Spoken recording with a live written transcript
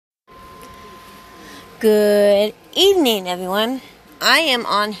Good evening, everyone. I am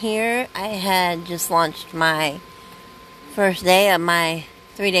on here. I had just launched my first day of my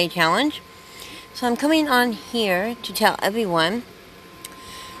 3-day challenge. So I'm coming on here to tell everyone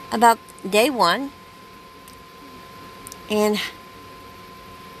about day 1 and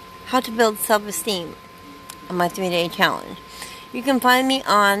how to build self-esteem on my 3-day challenge. You can find me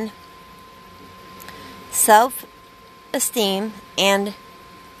on self-esteem and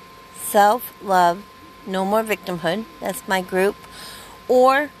self-love. No More Victimhood, that's my group,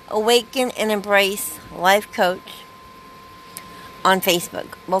 or Awaken and Embrace Life Coach on Facebook.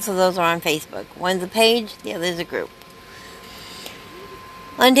 Both of those are on Facebook. One's a page, the other is a group.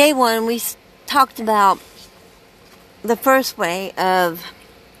 On day 1, we talked about the first way of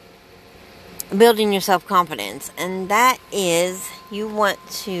building your self-confidence, and that is you want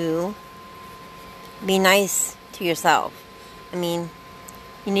to be nice to yourself.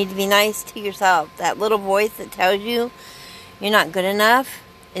 You need to be nice to yourself. That little voice that tells you you're not good enough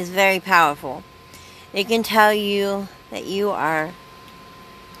is very powerful. It can tell you that you are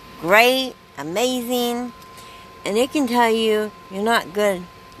great, amazing, and it can tell you you're not good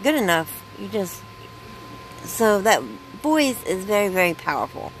enough. So that voice is very, very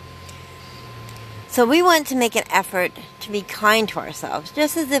powerful. So we want to make an effort to be kind to ourselves,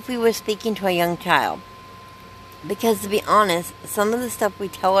 just as if we were speaking to a young child. Because to be honest, some of the stuff we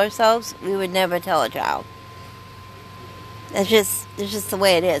tell ourselves, we would never tell a child. It's just the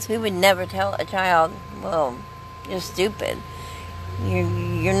way it is. We would never tell a child, well, you're stupid.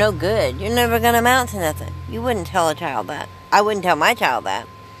 You're no good. You're never going to amount to nothing. You wouldn't tell a child that. I wouldn't tell my child that.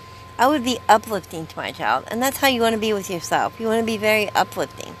 I would be uplifting to my child. And that's how you want to be with yourself. You want to be very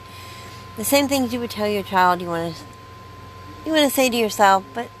uplifting. The same things you would tell your child, you want to say to yourself,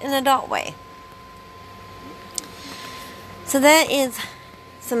 but in an adult way. So that is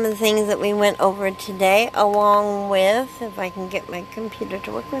some of the things that we went over today, along with, if I can get my computer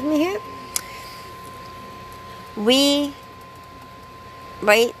to work with me here,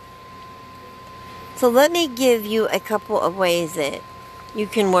 So let me give you a couple of ways that you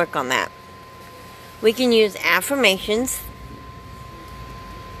can work on that. We can use affirmations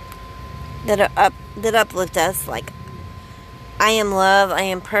that uplift us, like, I am love, I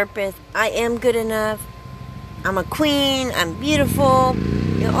am purpose, I am good enough, I'm a queen, I'm beautiful,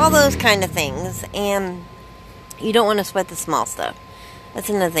 all those kind of things. And you don't want to sweat the small stuff. That's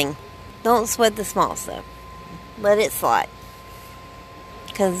another thing. Don't sweat the small stuff. Let it slide.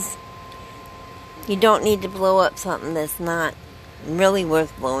 Because you don't need to blow up something that's not really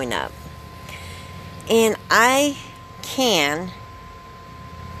worth blowing up. And I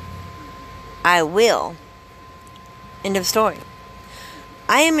will. End of story.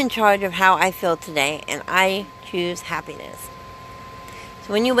 I am in charge of how I feel today, and I choose happiness.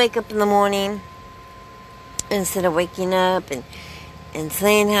 So when you wake up in the morning, instead of waking up and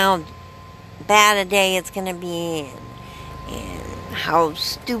saying how bad a day it's going to be, and how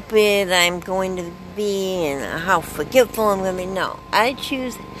stupid I'm going to be, and how forgetful I'm going to be, no. I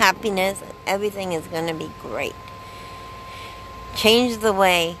choose happiness, and everything is going to be great. Change the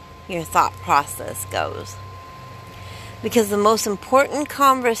way your thought process goes. Because the most important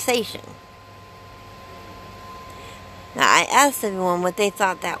conversation, now I asked everyone what they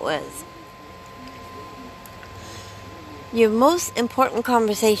thought that was. Your most important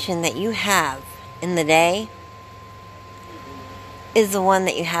conversation that you have in the day is the one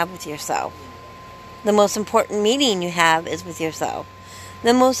that you have with yourself. The most important meeting you have is with yourself.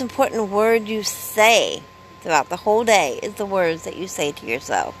 The most important word you say throughout the whole day is the words that you say to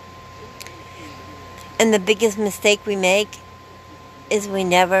yourself. And the biggest mistake we make is we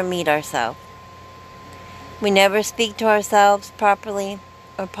never meet ourselves. We never speak to ourselves properly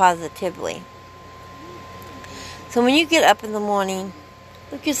or positively. So when you get up in the morning,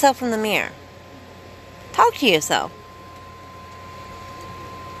 look yourself in the mirror. Talk to yourself.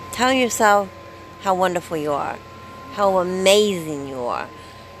 Tell yourself how wonderful you are, how amazing you are,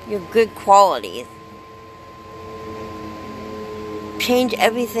 your good qualities. Change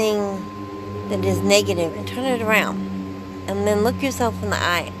everything that is negative and turn it around. And then look yourself in the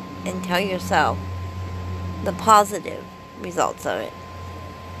eye and tell yourself the positive results of it.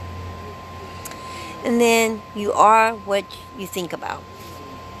 And then you are what you think about.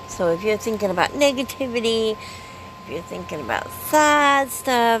 So if you're thinking about negativity, if you're thinking about sad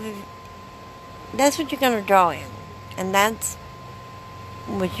stuff, that's what you're going to draw in. And that's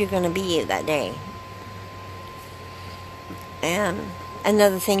what you're going to be that day. And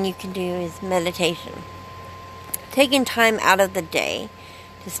another thing you can do is meditation. Taking time out of the day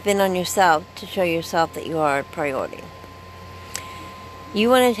to spend on yourself to show yourself that you are a priority. You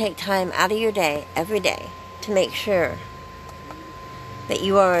want to take time out of your day, every day, to make sure that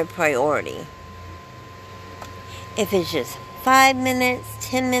you are a priority. If it's just 5 minutes,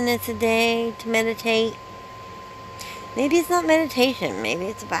 10 minutes a day to meditate, maybe it's not meditation, maybe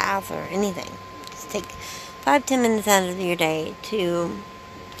it's a bath or anything. Just take 5-10 minutes out of your day to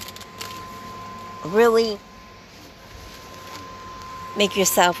really make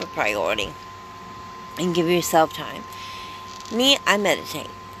yourself a priority and give yourself time. Me, I meditate.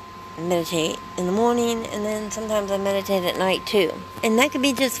 I meditate in the morning, and then sometimes I meditate at night too. And that could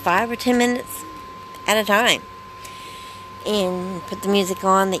be just 5 or 10 minutes at a time. And put the music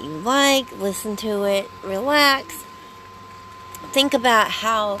on that you like, listen to it, relax. Think about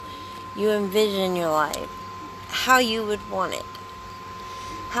how you envision your life, how you would want it,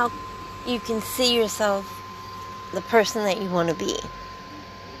 how you can see yourself, the person that you want to be,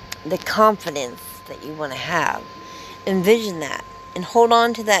 the confidence that you want to have. Envision that and hold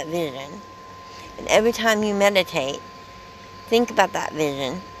on to that vision. And every time you meditate, think about that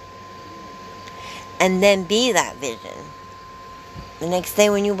vision and then be that vision. The next day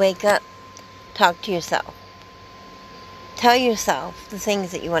when you wake up, talk to yourself. Tell yourself the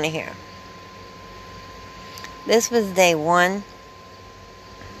things that you want to hear. This was day 1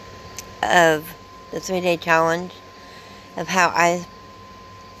 of the 3-day challenge of how I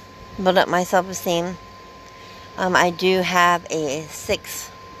build up my self-esteem. I do have a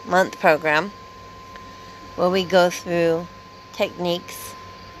 6-month program where we go through techniques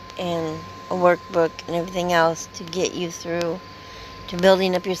and a workbook and everything else to get you through to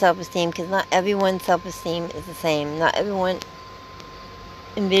building up your self-esteem, because not everyone's self-esteem is the same. Not everyone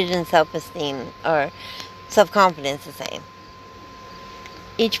envisions self-esteem or self-confidence the same.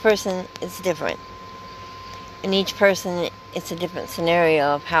 Each person is different. And each person, it's a different scenario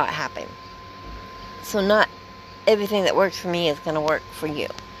of how it happened. So not everything that works for me is going to work for you.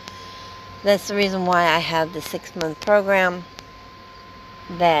 That's the reason why I have the 6-month program,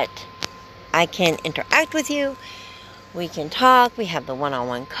 that I can interact with you. We can talk. We have the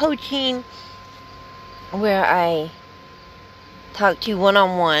one-on-one coaching where I talk to you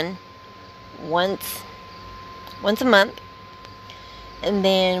one-on-one once a month. And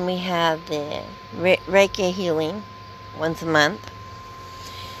then we have the Reiki healing once a month.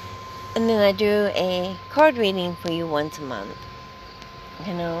 And then I do a card reading for you once a month.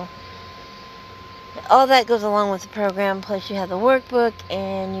 You know, all that goes along with the program. Plus you have the workbook,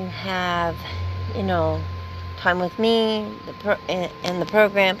 and you have, you know, time with me and the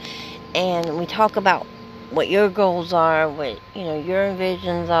program. And we talk about what your goals are, what, you know, your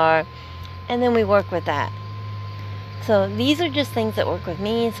visions are. And then we work with that. So these are just things that work with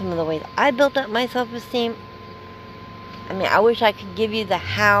me. Some of the ways I built up my self-esteem. I mean, I wish I could give you the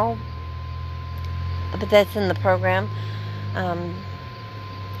how, but that's in the program.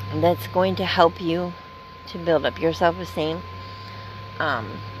 That's going to help you to build up your self-esteem.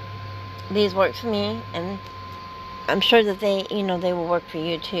 These work for me, and I'm sure that they will work for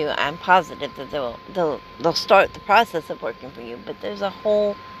you too. I'm positive that they'll start the process of working for you. But there's a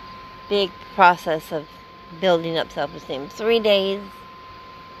whole big process of building up self-esteem. 3 days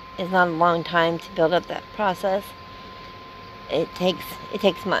is not a long time to build up that process. It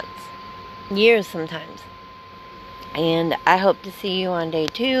takes months, years sometimes. And I hope to see you on day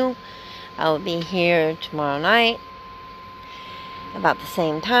 2. I will be here tomorrow night about the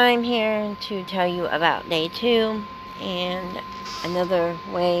same time here to tell you about day 2 and another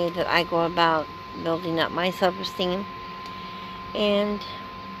way that I go about building up my self-esteem. And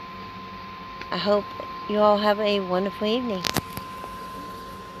I hope you all have a wonderful evening.